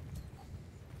doing.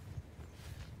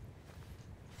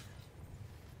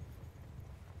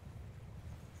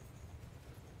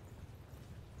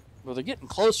 Well, they're getting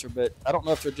closer, but I don't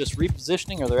know if they're just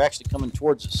repositioning or they're actually coming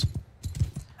towards us.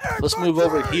 Let's move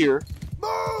over here.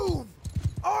 Move!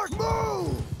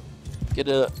 Move! Get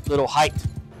a little height.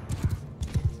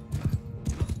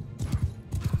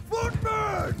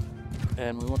 Footman!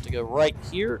 And we want to go right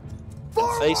here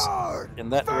and face in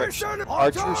that direction.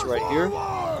 Archers right here,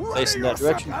 facing that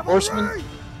direction. Horsemen,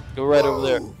 go right over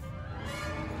there.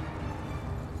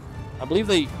 I believe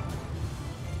they...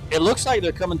 It looks like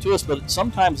they're coming to us, but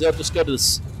sometimes they'll just go to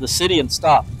the city and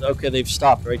stop. Okay, they've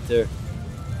stopped right there.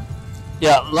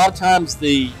 Yeah, a lot of times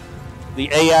the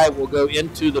AI will go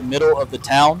into the middle of the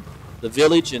town, the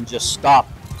village, and just stop,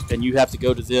 and you have to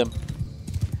go to them.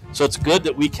 So it's good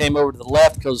that we came over to the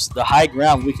left because the high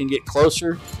ground we can get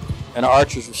closer, and our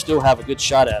archers will still have a good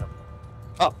shot at them.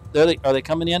 Oh, there they are. They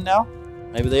coming in now?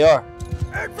 Maybe they are.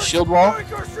 Shield wall.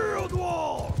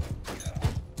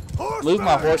 Move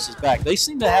my horses back. They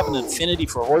seem to have an affinity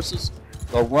for horses.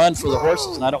 They'll run for the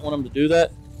horses, and I don't want them to do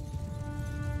that.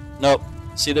 Nope.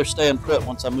 See, they're staying put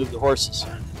once I move the horses.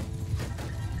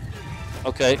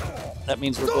 Okay, that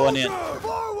means we're going in.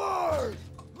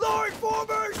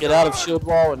 Get out of shield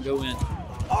wall and go in.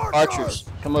 Archers,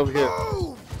 come over here.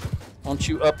 Want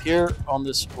you up here on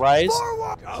this rise.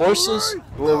 Horses,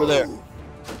 go over there. All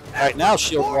right, now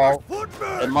shield wall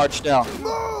and march down.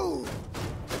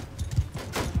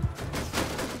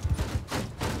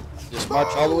 Just march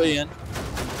all the way in.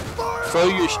 Throw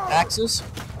your axes.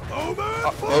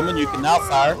 Bowman, you can now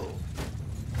fire.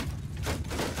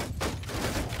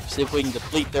 See if we can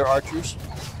deplete their archers.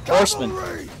 Horsemen,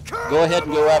 go ahead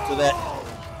and go after that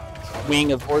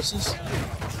wing of horses.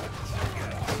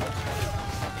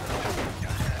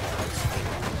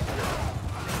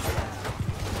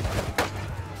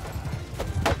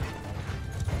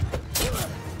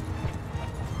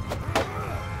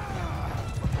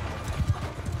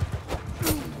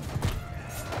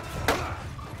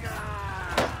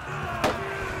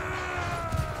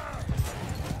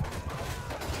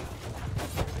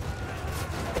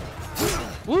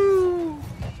 Woo!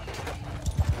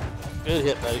 Good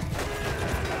hit, buddy.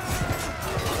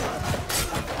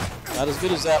 Not as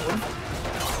good as that one.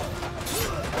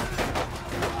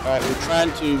 Alright, we're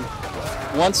trying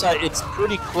to... it's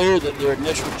pretty clear that their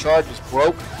initial charge is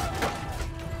broke.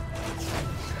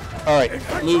 Alright,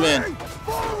 move in.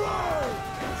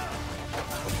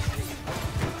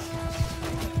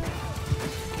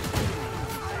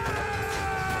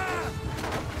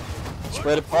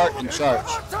 Spread apart and charge.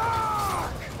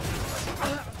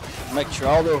 Make sure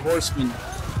all their horsemen,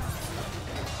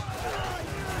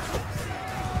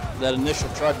 that initial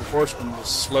charge of horsemen was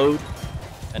slowed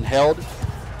and held.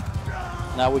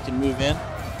 Now we can move in.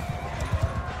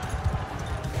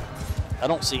 I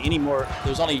don't see any more.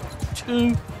 There's only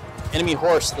 2 enemy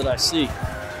horse that I see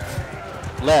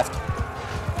left.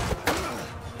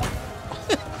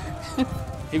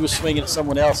 He was swinging at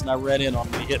someone else and I ran in on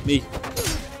him. He hit me.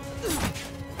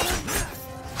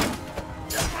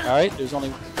 Alright, there's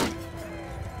only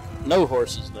no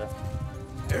horses left.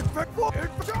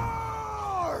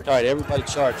 Alright, everybody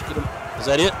charge. Get them. Is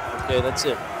that it? Okay, that's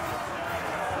it.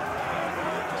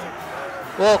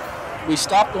 Well, we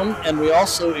stopped them, and we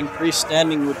also increased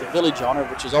standing with the village honor,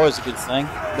 which is always a good thing.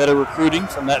 Better recruiting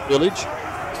from that village,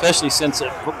 especially since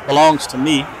it belongs to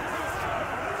me.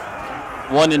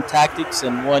 1 in tactics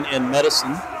and 1 in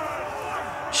medicine.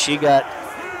 She got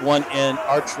 1 in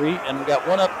archery, and we got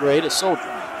 1 upgrade, a soldier.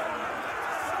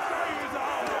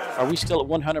 Are we still at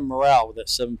 100 morale with that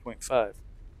 7.5?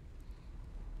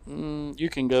 You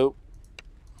can go.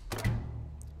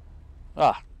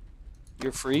 Ah,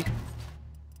 you're free.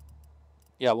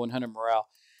 Yeah, 100 morale.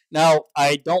 Now,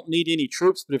 I don't need any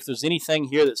troops, but if there's anything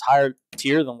here that's higher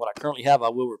tier than what I currently have, I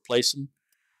will replace them.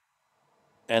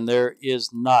 And there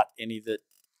is not any that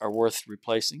are worth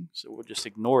replacing, so we'll just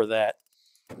ignore that.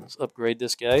 Let's upgrade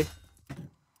this guy.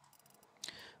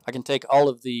 I can take all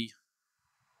of the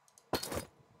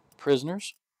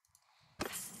prisoners.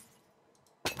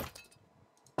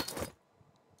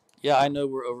 Yeah, I know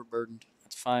we're overburdened.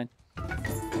 That's fine.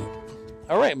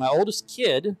 Alright, my oldest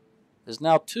kid is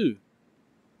now 2.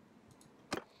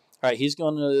 Alright, he's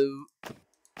going to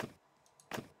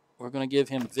We're going to give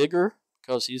him vigor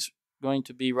because he's going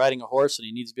to be riding a horse and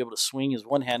he needs to be able to swing his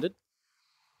one-handed.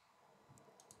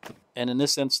 And in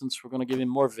this instance, we're going to give him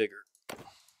more vigor.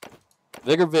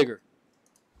 Vigor, vigor.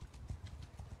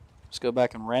 Let's go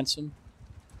back and ransom.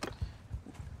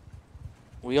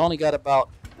 We only got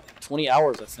about 20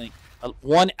 hours, I think.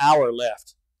 1 hour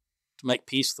left to make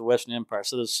peace with the Western Empire.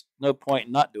 So there's no point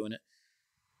in not doing it.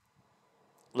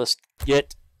 Let's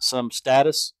get some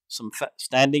status, some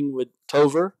standing with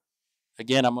Tover.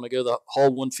 Again, I'm going to go the whole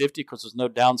 150 because there's no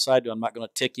downside to I'm not going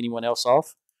to tick anyone else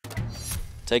off.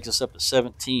 Takes us up to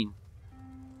 17.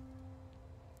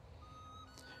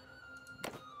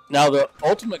 Now, the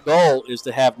ultimate goal is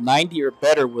to have 90 or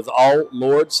better with all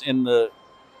lords and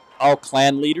all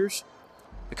clan leaders.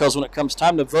 Because when it comes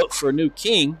time to vote for a new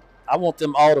king, I want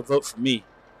them all to vote for me.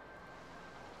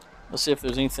 Let's see if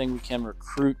there's anything we can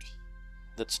recruit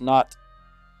that's not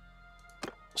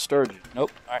Sturgia.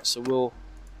 Nope. All right, so we'll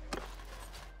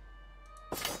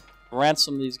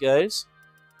ransom these guys,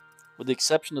 with the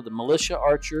exception of the militia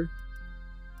archer.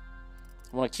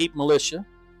 I want to keep militia.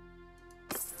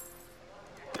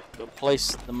 Go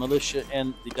place the militia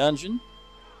in the dungeon.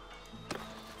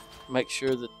 Make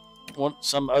sure that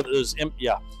some others,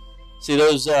 yeah. See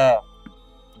those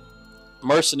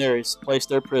mercenaries place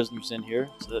their prisoners in here.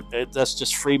 So that's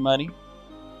just free money.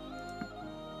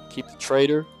 Keep the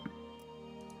trader.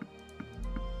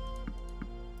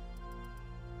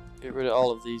 Get rid of all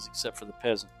of these except for the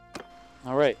peasant.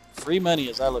 All right, free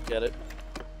money as I look at it.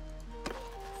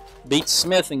 Beat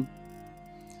smithing.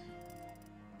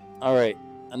 All right,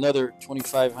 another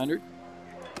 2,500.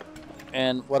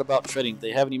 And what about trading? Do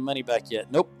they have any money back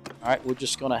yet? Nope. All right, we're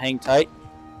just going to hang tight.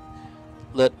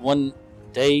 Let one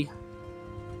day.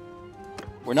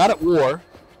 We're not at war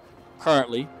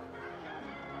currently.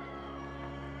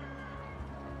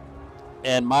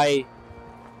 And my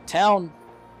town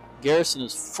garrison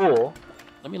is full.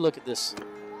 Let me look at this.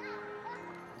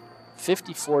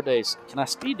 54 days. Can I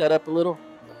speed that up a little?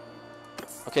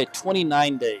 Okay,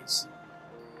 29 days.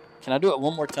 Can I do it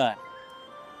one more time?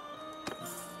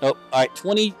 Nope. All right,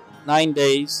 29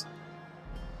 days.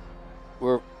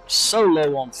 We're so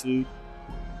low on food.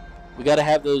 We got to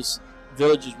have those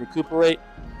villages recuperate.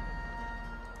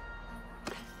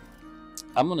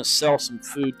 I'm going to sell some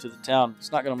food to the town.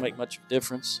 It's not going to make much of a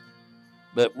difference.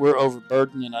 But we're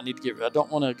overburdened and I need to get rid. I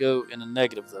don't want to go in a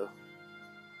negative though.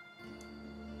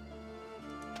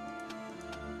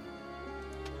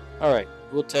 All right,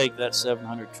 we'll take that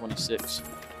 726.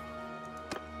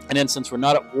 And then since we're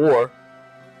not at war,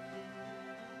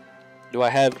 do I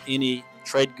have any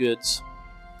trade goods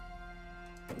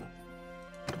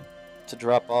to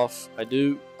drop off? I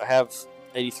do. I have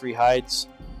 83 hides.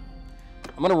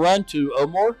 I'm going to run to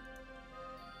Omor.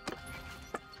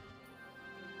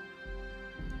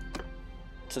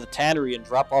 To the tannery and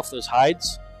drop off those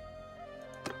hides.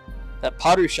 That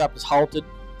pottery shop is halted.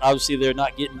 Obviously, they're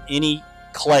not getting any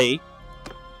clay.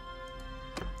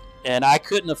 And I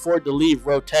couldn't afford to leave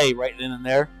Rhotae right then and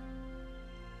there.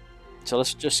 So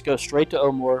let's just go straight to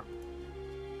Omor.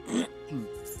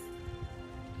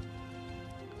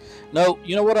 No,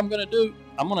 you know what I'm going to do?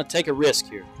 I'm going to take a risk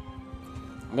here.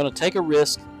 I'm going to take a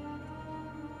risk.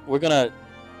 We're going to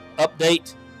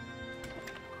update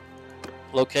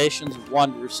locations of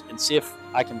wanderers and see if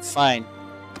I can find.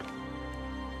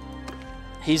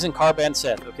 He's in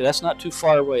Carban-Seth. Okay, that's not too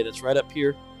far away. That's right up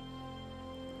here.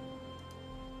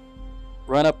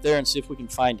 Run up there and see if we can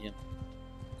find him.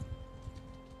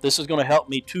 This is going to help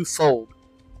me twofold,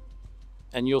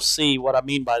 and you'll see what I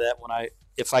mean by that when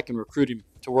if I can recruit him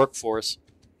to work for us.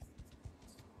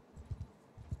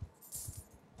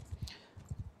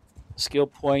 Skill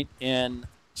point in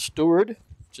Steward,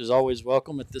 which is always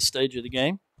welcome at this stage of the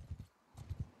game.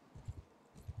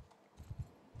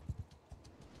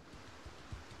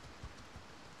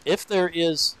 If there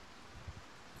is,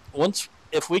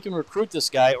 if we can recruit this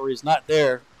guy or he's not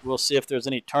there, we'll see if there's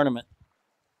any tournament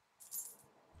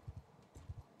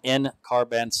in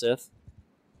Carban-Seth.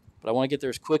 But I want to get there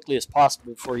as quickly as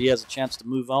possible before he has a chance to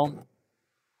move on.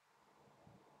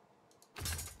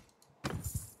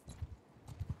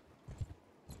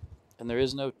 And there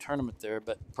is no tournament there,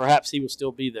 but perhaps he will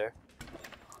still be there.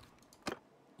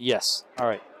 Yes. All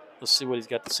right. Let's see what he's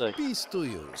got to say. Peace to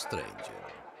you, stranger.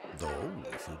 Though,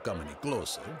 if you come any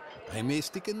closer, I may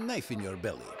stick a knife in your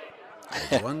belly.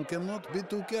 But one cannot be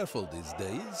too careful these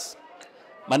days.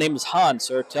 My name is Han,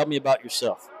 sir. Tell me about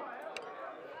yourself.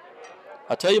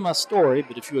 I'll tell you my story,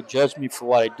 but if you would judge me for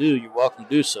what I do, you're welcome to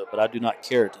do so, but I do not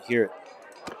care to hear it.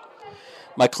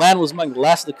 My clan was among the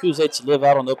last of the Khuzaits to live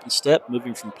out on the open steppe,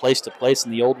 moving from place to place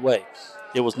in the old way.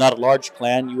 It was not a large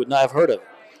clan. You would not have heard of it.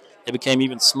 It became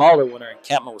even smaller when our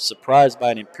encampment was surprised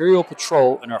by an Imperial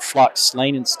patrol and our flock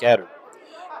slain and scattered.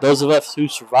 Those of us who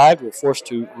survived were forced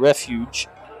to refuge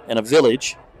in a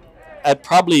village. I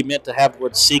probably meant to have the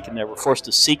word seek in there. We're forced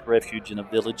to seek refuge in a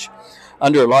village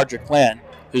under a larger clan,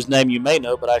 whose name you may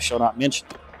know, but I shall not mention.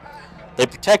 They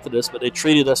protected us, but they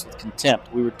treated us with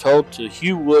contempt. We were told to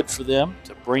hew wood for them,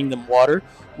 to bring them water.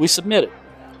 We submitted.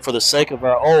 For the sake of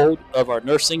our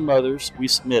nursing mothers, we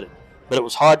submitted. But it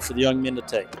was hard for the young men to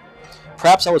take.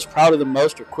 Perhaps I was prouder than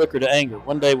most or quicker to anger.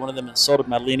 One day one of them insulted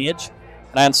my lineage,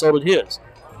 and I insulted his.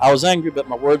 I was angry, but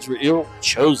my words were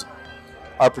ill-chosen.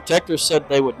 Our protectors said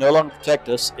they would no longer protect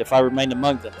us if I remained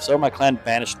among them, so my clan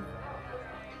banished me.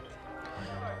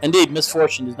 Indeed,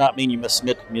 misfortune does not mean you must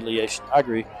submit to humiliation. I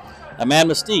agree. A man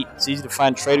must eat. It's easy to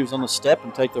find traders on the steppe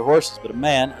and take their horses, but a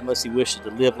man, unless he wishes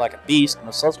to live like a beast,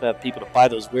 must also have people to buy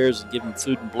those wares and give him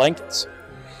food and blankets.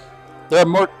 There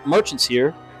are merchants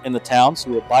here in the towns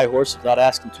who will buy horses without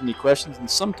asking too many questions and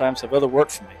sometimes have other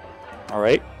work for me. All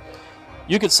right?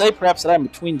 You could say perhaps that I'm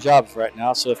between jobs right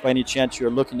now, so if by any chance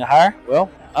you're looking to hire,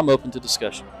 well, I'm open to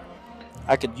discussion.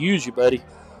 I could use you, buddy.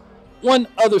 One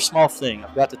other small thing.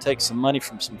 I've had to take some money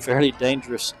from some fairly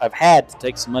dangerous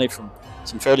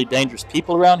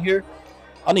people around here.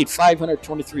 I'll need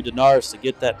 523 dinars to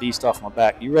get that beast off my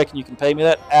back. You reckon you can pay me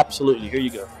that? Absolutely. Here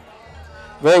you go.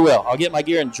 Very well. I'll get my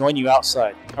gear and join you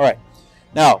outside. All right.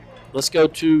 Now, let's go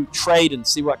to trade and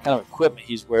see what kind of equipment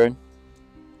he's wearing.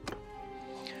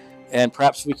 And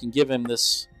perhaps we can give him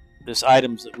this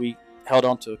items that we held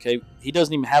on to, okay? He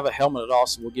doesn't even have a helmet at all,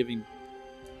 so we'll give him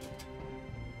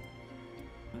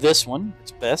this one.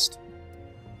 It's best.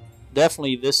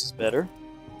 Definitely this is better.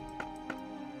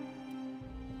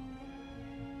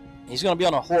 He's going to be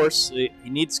on a horse, so he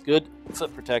needs good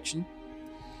foot protection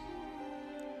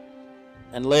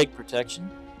and leg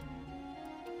protection.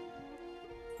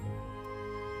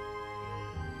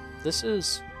 This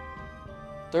is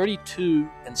 32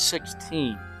 and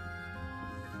 16.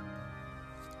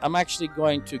 I'm actually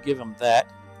going to give him that.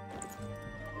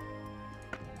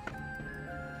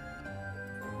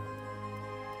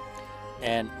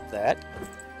 And that.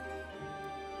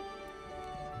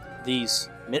 These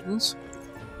mittens.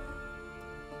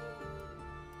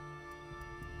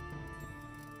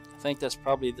 I think that's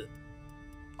probably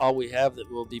all we have that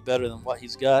will be better than what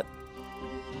he's got,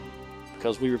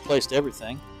 because we replaced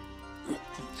everything.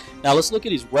 Now let's look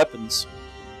at his weapons.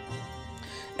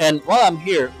 And while I'm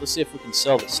here, let's see if we can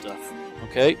sell this stuff.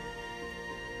 Okay.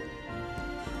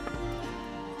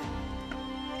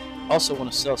 Also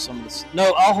want to sell some of this.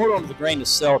 No, I'll hold on to the grain to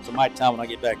sell to my time when I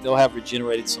get back. They'll have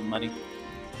regenerated some money.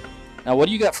 Now what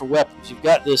do you got for weapons? You've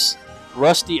got this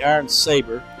rusty iron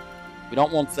saber. We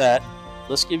don't want that.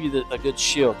 Let's give you a good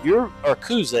shield. You're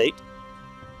Arcuzate,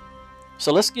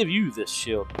 so let's give you this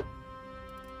shield.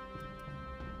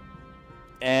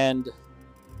 And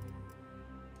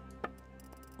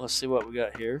let's see what we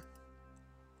got here.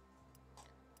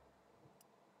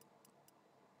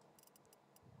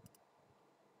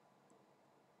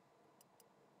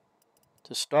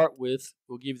 To start with,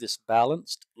 we'll give you this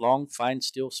balanced, long, fine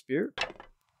steel spear.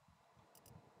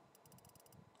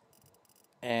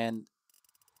 And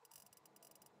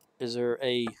is there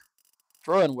a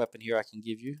throwing weapon here I can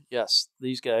give you? Yes,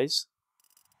 these guys.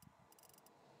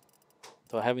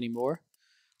 Do I have any more?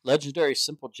 Legendary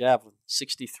simple javelin,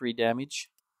 63 damage,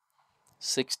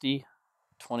 60,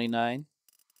 29,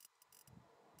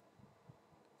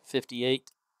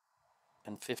 58,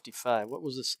 and 55. What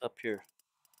was this up here?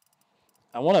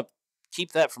 I want to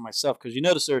keep that for myself, because you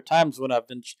notice there are times when I've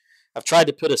tried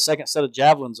to put a second set of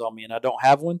javelins on me and I don't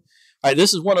have one. All right,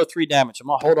 this is 103 damage. I'm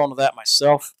going to hold on to that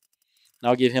myself, and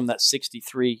I'll give him that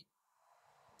 63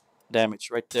 damage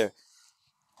right there.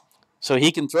 So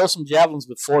he can throw some javelins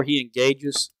before he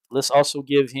engages. Let's also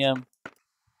give him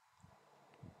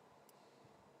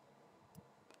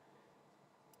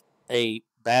a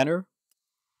banner.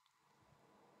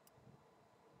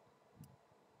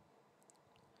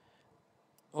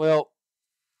 Well,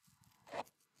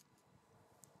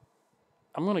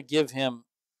 I'm going to give him...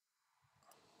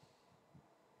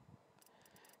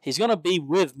 He's going to be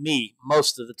with me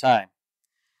most of the time,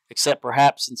 except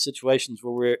perhaps in situations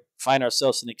where we find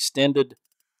ourselves in extended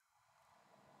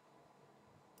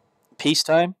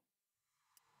peacetime.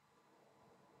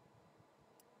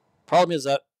 Problem is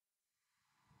that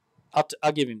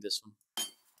I'll give him this one.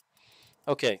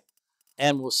 Okay,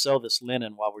 and we'll sell this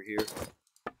linen while we're here,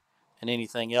 and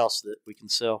anything else that we can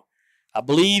sell. I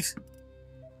believe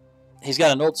he's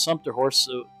got an old sumpter horse,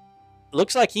 so it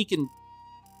looks like he can...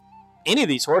 Any of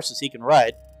these horses he can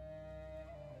ride.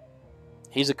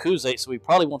 He's a Kuzate, so he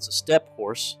probably wants a steppe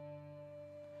horse.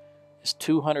 is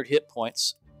 200 hit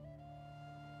points.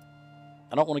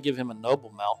 I don't want to give him a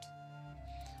noble mount.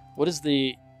 What is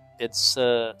the... It's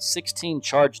 16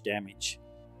 charge damage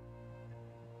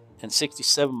and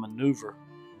 67 maneuver.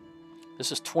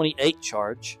 This is 28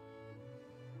 charge.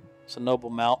 It's a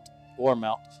noble mount, war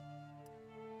mount.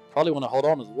 Probably want to hold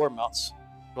on to the war mounts.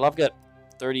 Well, I've got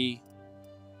 30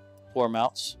 war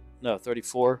mounts. No,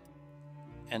 34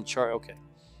 and charge. Okay.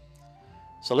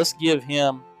 So let's give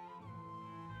him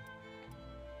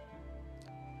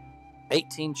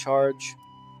 18 charge,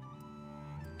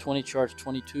 20 charge,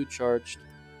 22 charged,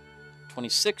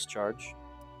 26 charge,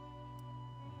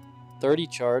 30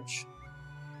 charge,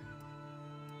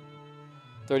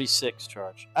 36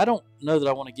 charge. I don't know that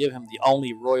I want to give him the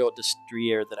only Royal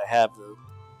Destrier that I have, though.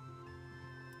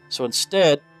 So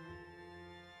instead,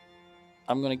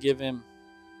 I'm going to give him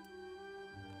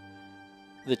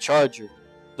the Charger.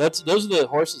 Those are the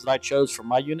horses that I chose for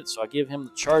my unit, so I give him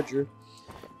the Charger.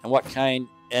 And what kind?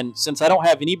 And since I don't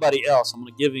have anybody else, I'm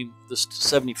going to give him this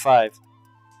 75. All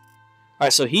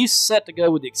right, so he's set to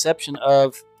go with the exception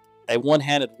of a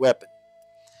one-handed weapon.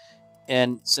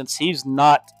 And since he's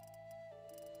just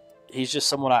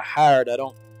someone I hired, I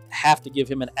don't have to give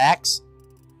him an axe.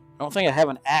 I don't think I have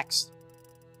an axe.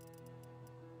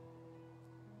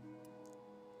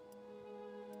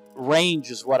 Range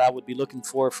is what I would be looking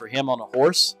for him on a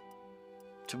horse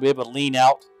to be able to lean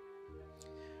out.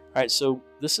 All right, so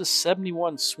this is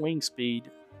 71 swing speed.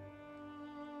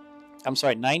 I'm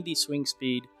sorry, 90 swing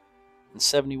speed and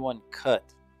 71 cut.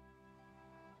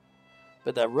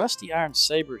 But that rusty iron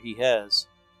saber he has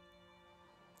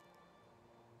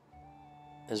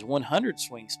is 100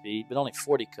 swing speed, but only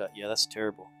 40 cut. Yeah, that's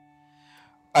terrible.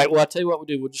 All right, well, I'll tell you what we'll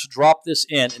do. We'll just drop this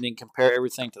in and then compare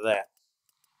everything to that.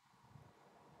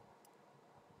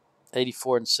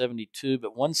 84 and 72,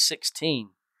 but 116.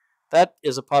 That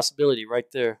is a possibility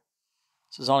right there.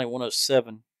 This is only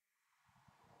 107.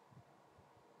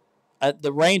 At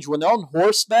the range, when they're on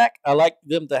horseback, I like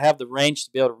them to have the range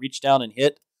to be able to reach down and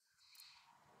hit.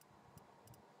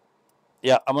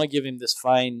 Yeah, I'm going to give him this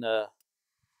fine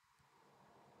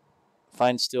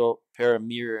steel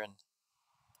Paramir and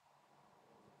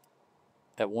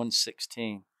at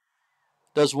 116.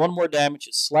 Does one more damage.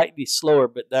 It's slightly slower,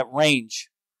 but that range.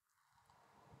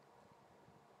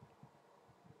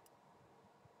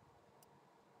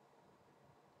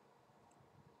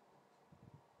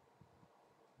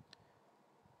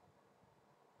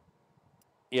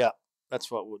 Yeah,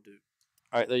 that's what we'll do.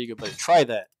 All right, there you go, buddy. Try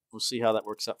that. We'll see how that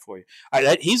works out for you. All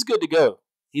right, he's good to go.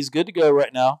 He's good to go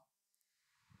right now.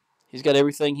 He's got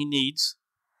everything he needs.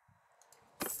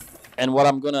 And what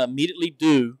I'm going to immediately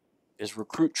do is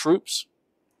recruit troops.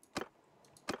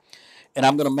 And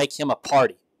I'm going to make him a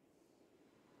party.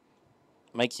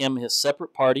 Make him his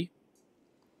separate party.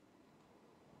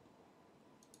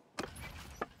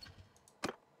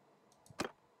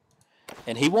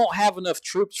 And he won't have enough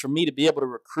troops for me to be able to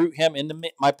recruit him into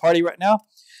my party right now.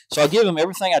 So I'll give him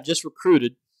everything I just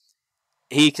recruited.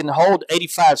 He can hold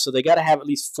 85, so they got to have at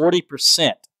least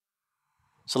 40%.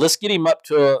 So let's get him up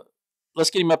to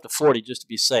 40 just to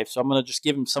be safe. So I'm going to just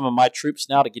give him some of my troops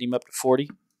now to get him up to 40.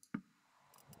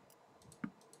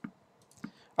 All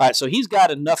right, so he's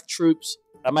got enough troops.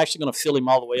 I'm actually going to fill him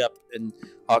all the way up, and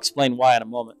I'll explain why in a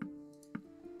moment.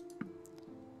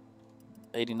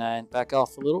 89, back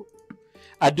off a little.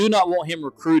 I do not want him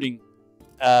recruiting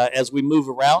as we move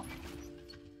around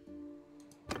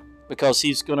because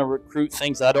he's going to recruit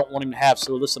things that I don't want him to have.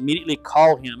 So let's immediately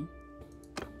call him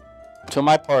to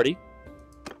my party.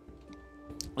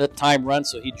 Let time run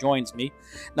so he joins me.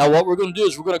 Now what we're going to do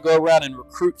is we're going to go around and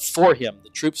recruit for him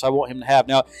the troops I want him to have.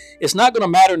 Now it's not going to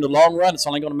matter in the long run. It's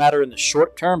only going to matter in the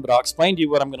short term, but I'll explain to you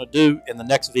what I'm going to do in the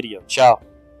next video. Ciao.